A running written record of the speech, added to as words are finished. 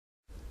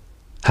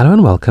Hello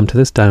and welcome to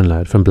this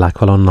download from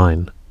Blackwell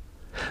Online.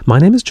 My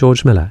name is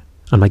George Miller,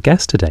 and my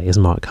guest today is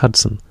Mark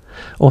Hudson,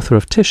 author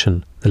of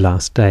Titian, The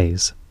Last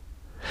Days.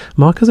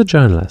 Mark is a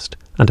journalist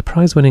and a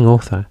prize-winning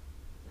author.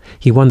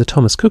 He won the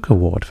Thomas Cook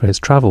Award for his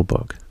travel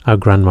book, Our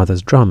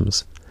Grandmother's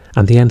Drums,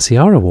 and the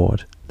NCR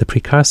Award, the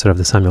precursor of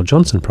the Samuel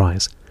Johnson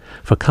Prize,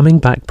 for Coming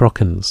Back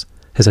Brockens,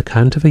 his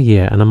account of a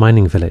year in a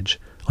mining village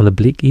on the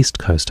bleak east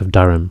coast of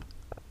Durham.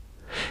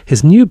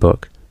 His new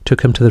book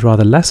took him to the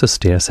rather less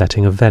austere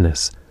setting of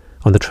Venice,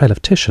 on the trail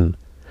of Titian,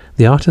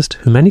 the artist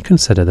who many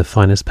consider the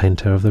finest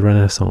painter of the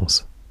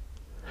Renaissance.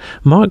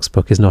 Mark's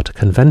book is not a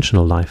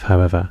conventional life,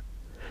 however.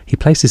 He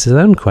places his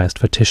own quest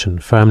for Titian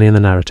firmly in the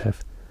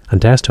narrative,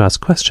 and dares to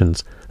ask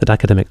questions that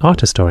academic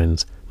art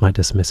historians might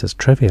dismiss as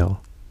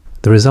trivial.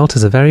 The result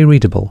is a very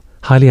readable,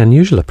 highly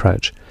unusual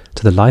approach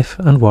to the life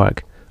and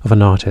work of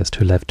an artist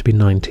who lived to be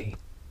 90.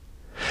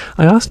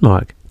 I asked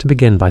Mark to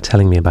begin by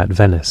telling me about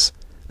Venice,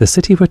 the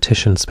city where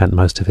Titian spent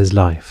most of his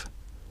life.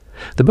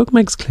 The book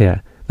makes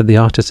clear that the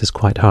artist is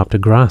quite hard to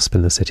grasp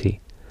in the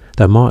city,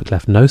 though Mark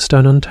left no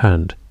stone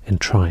unturned in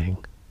trying.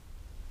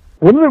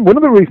 One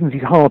of the reasons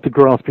he's hard to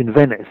grasp in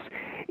Venice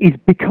is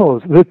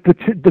because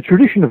the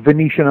tradition of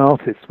Venetian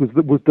artists was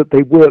that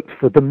they worked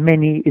for the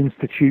many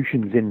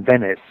institutions in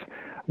Venice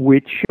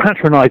which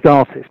patronized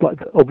artists, like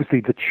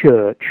obviously the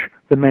church,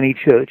 the many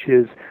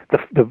churches,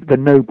 the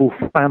noble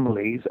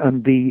families,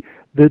 and the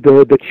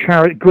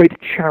great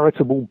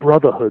charitable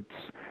brotherhoods,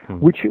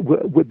 which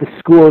were the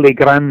Scuole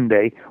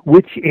Grandi,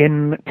 which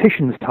in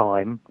Titian's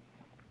time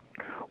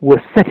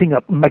were setting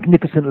up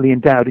magnificently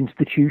endowed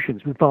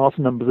institutions with vast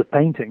numbers of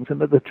paintings,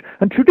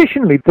 and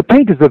traditionally the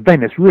painters of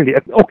Venice really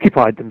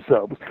occupied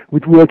themselves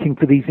with working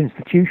for these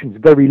institutions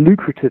very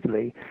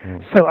lucratively.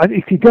 So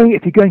if you're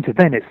going to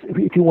Venice,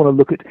 if you want to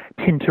look at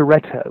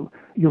Tintoretto,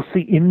 you'll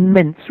see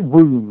immense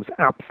rooms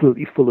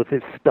absolutely full of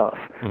his stuff.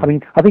 I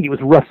mean, I think it was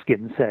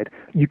Ruskin said,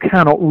 you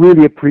cannot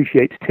really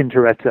appreciate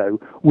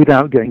Tintoretto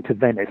without going to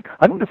Venice.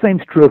 I think the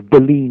same's true of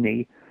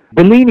Bellini.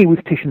 Bellini was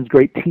Titian's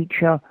great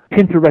teacher.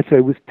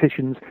 Tintoretto was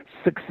Titian's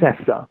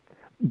successor.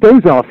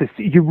 Those artists,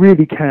 you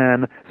really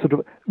can sort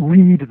of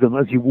read them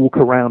as you walk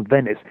around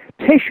Venice.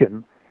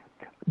 Titian,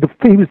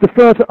 he was the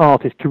first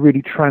artist to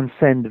really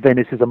transcend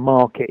Venice as a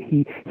market.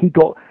 He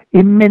got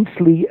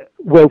immensely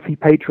wealthy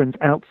patrons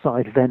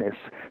outside Venice.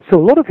 So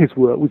a lot of his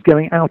work was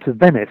going out of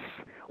Venice,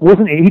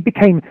 wasn't it? He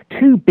became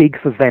too big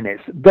for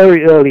Venice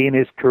very early in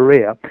his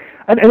career.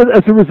 And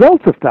as a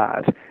result of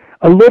that,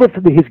 a lot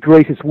of his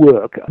greatest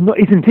work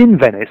isn't in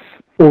Venice,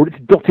 or it's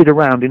dotted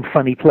around in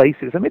funny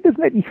places. I mean, there's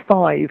maybe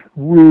 5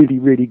 really,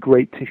 really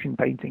great Titian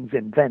paintings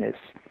in Venice,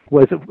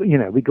 whereas,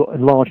 we got a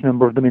large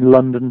number of them in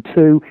London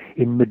too,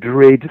 in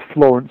Madrid,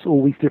 Florence,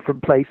 all these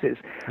different places.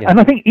 Yeah.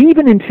 And I think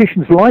even in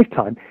Titian's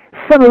lifetime,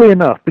 funnily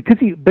enough,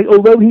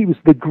 although he was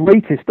the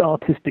greatest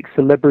artistic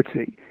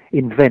celebrity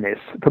in Venice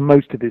for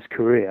most of his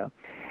career,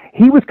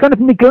 he was kind of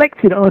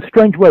neglected in a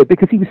strange way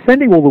because he was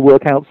sending all the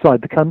work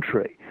outside the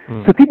country.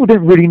 So people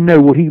didn't really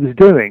know what he was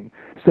doing.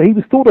 So he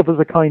was thought of as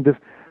a kind of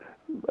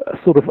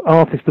sort of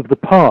artist of the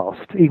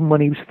past, even when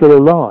he was still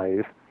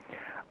alive.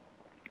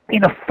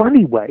 In a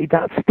funny way,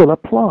 that still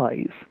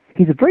applies.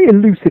 He's a very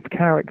elusive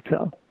character.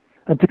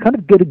 And to kind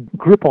of get a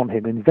grip on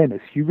him in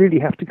Venice, you really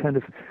have to kind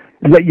of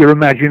let your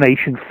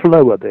imagination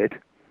flow a bit.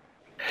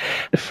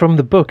 From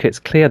the book, it's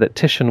clear that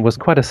Titian was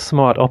quite a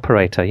smart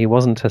operator. He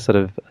wasn't a sort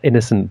of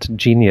innocent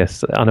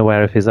genius,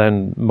 unaware of his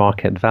own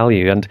market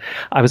value. And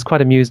I was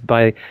quite amused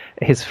by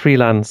his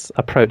freelance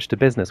approach to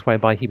business,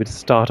 whereby he would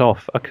start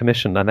off a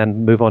commission and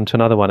then move on to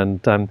another one,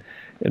 and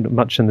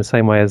much in the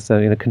same way as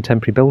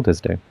contemporary builders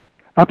do.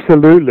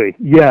 Absolutely,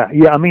 yeah.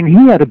 I mean,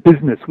 he had a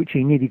business which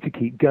he needed to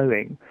keep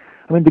going.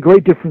 I mean, the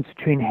great difference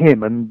between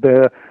him and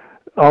the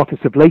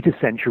artists of later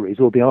centuries,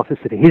 or the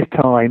artists at his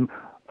time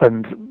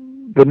and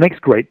the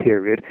next great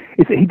period,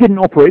 is that he didn't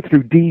operate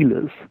through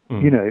dealers.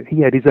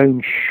 He had his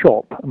own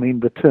shop. I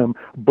mean, the term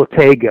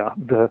bottega,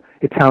 the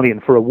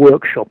Italian for a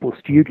workshop or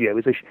studio,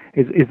 is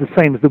the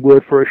same as the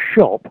word for a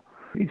shop.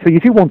 So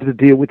if you wanted to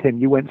deal with him,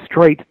 you went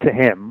straight to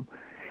him.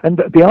 And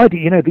the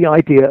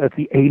idea of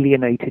the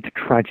alienated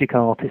tragic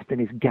artist in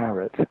his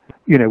garret,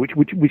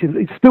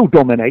 it still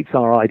dominates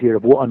our idea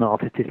of what an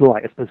artist is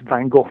like. I suppose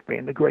Van Gogh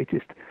being the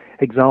greatest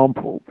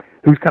example,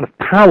 who's kind of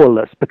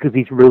powerless because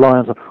he's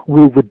reliant on,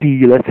 will the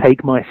dealer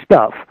take my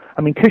stuff?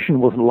 I mean, Titian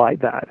wasn't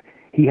like that.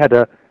 He had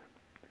a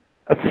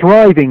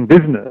thriving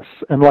business,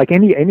 and like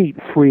any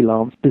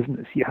freelance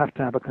business, you have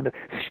to have a kind of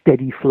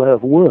steady flow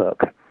of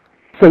work.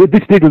 So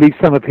this did leave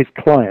some of his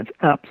clients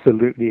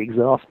absolutely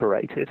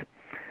exasperated.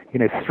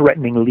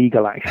 Threatening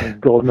legal action,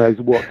 God knows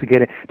what, to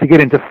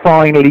get into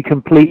finally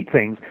complete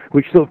things,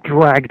 which sort of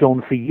dragged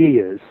on for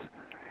years.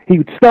 He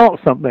would start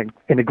something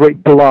in a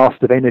great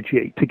blast of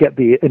energy to get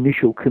the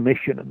initial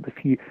commission and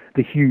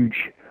the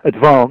huge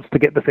advance to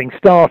get the thing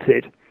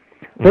started.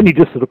 Then he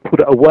just sort of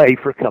put it away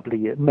for a couple of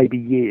years, maybe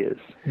years,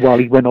 while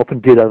he went off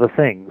and did other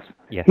things.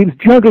 Yeah. He was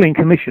juggling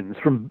commissions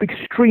from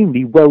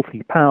extremely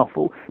wealthy,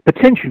 powerful,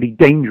 potentially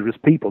dangerous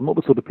people, not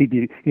the sort of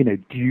people,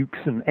 dukes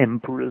and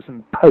emperors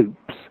and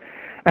popes.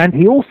 And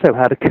he also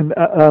had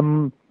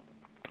an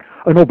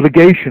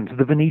obligation to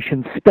the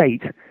Venetian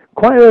state.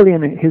 Quite early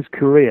in his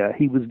career,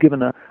 he was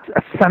given a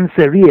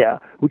sanseria,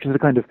 which is a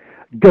kind of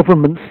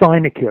government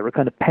sinecure, a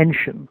kind of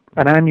pension,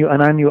 an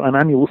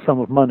annual sum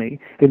of money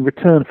in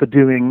return for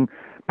doing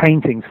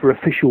paintings for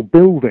official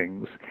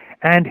buildings.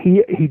 And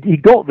he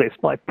got this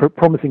by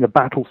promising a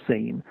battle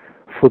scene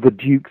for the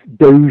Duke's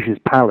Doge's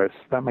Palace,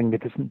 that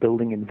magnificent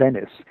building in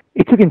Venice.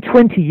 It took him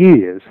 20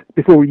 years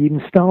before he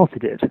even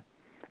started it.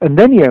 And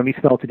then he only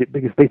started it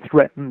because they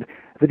threatened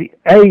that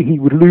he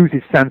would lose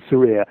his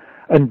sanseria,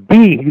 and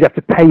B, he'd have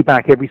to pay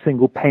back every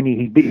single penny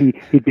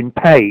he'd been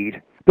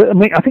paid. But I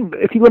mean, I think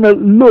if you want to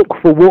look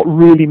for what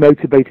really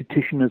motivated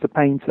Titian as a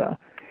painter,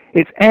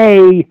 it's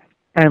A,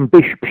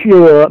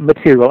 pure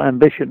material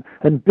ambition,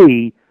 and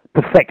B,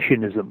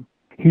 perfectionism.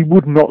 He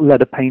would not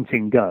let a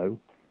painting go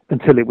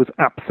until it was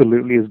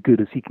absolutely as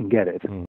good as he can get it.